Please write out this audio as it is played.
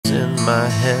in my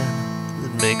head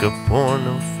that make a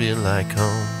porno feel like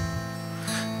home.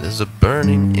 There's a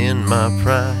burning in my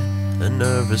pride, a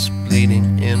nervous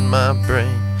bleeding in my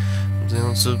brain. An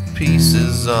ounce of peace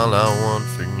is all I want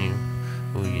from you.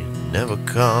 Will you never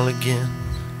call again?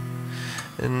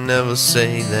 And never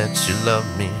say that you love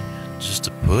me, just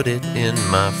to put it in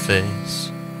my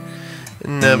face.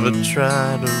 And never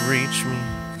try to reach me,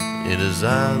 it is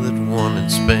I that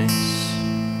wanted space.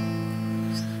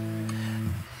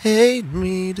 Hate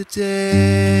me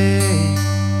today,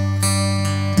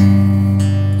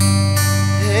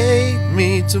 hate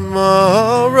me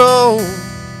tomorrow.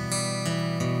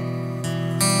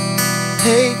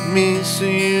 Hate me so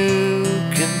you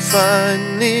can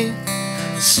finally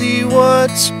see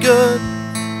what's good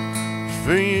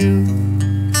for you.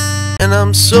 And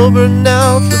I'm sober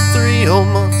now for 3 whole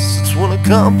months. It's one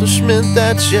accomplishment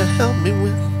that you helped me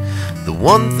with. The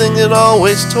one thing that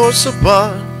always tore us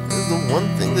apart is the one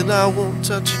thing that I won't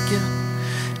touch again.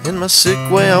 In my sick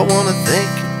way I wanna thank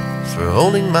you for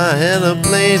holding my head up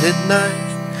late at night.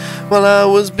 While I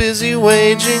was busy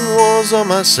waging wars on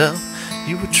myself,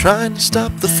 you were trying to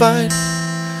stop the fight.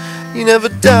 You never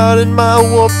doubted my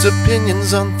warped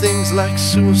opinions on things like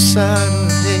suicide or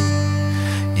hate.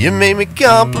 You made me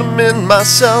compliment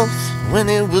myself when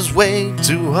it was way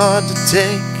too hard to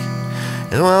take.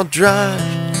 And I'll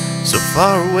drive so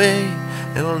far away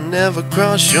and I'll never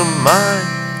cross your mind,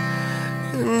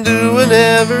 and do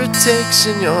whatever it takes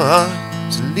in your heart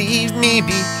to leave me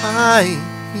behind.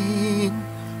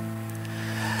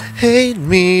 Hate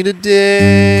me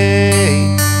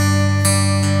today,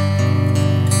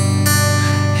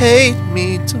 hate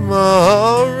me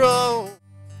tomorrow.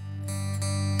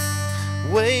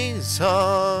 Ways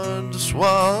hard to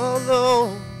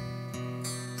swallow.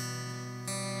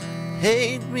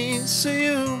 Hate me so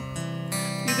you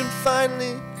can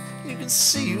finally, you can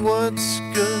see what's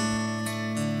good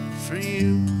for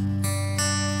you.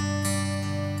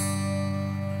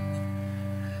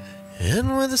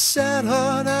 And with a sad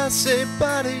heart I say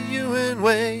bye to you and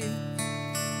wait,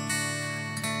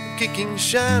 kicking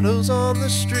shadows on the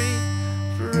street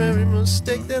for every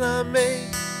mistake that I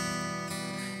made.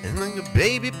 And like a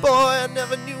baby boy I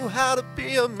never knew how to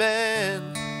be a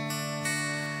man,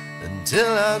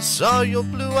 until I saw your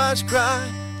blue eyes cry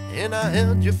and I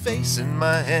held your face in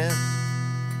my hand.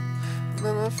 And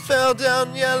then I fell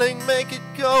down yelling, make it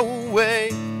go away.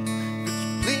 Could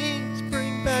you please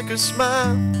bring back a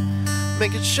smile,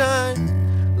 make it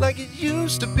shine like it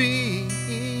used to be?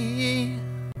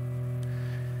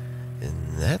 And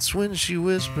that's when she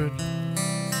whispered,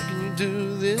 how can you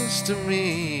do this to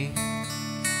me?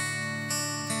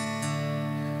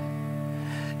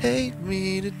 Hate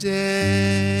me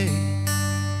today,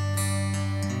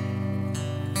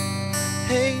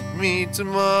 hate me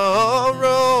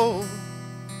tomorrow.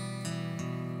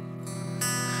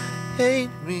 Hate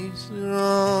me for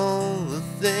all the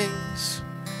things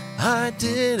I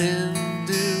didn't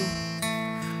do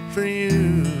for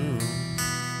you.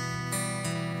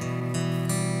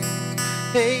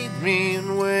 Hate me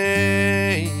in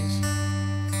ways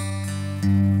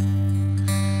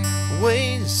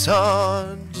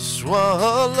hard to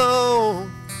swallow.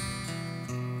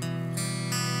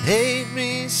 Hate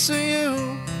me so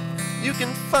you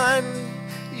can finally,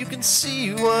 you can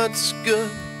see what's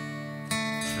good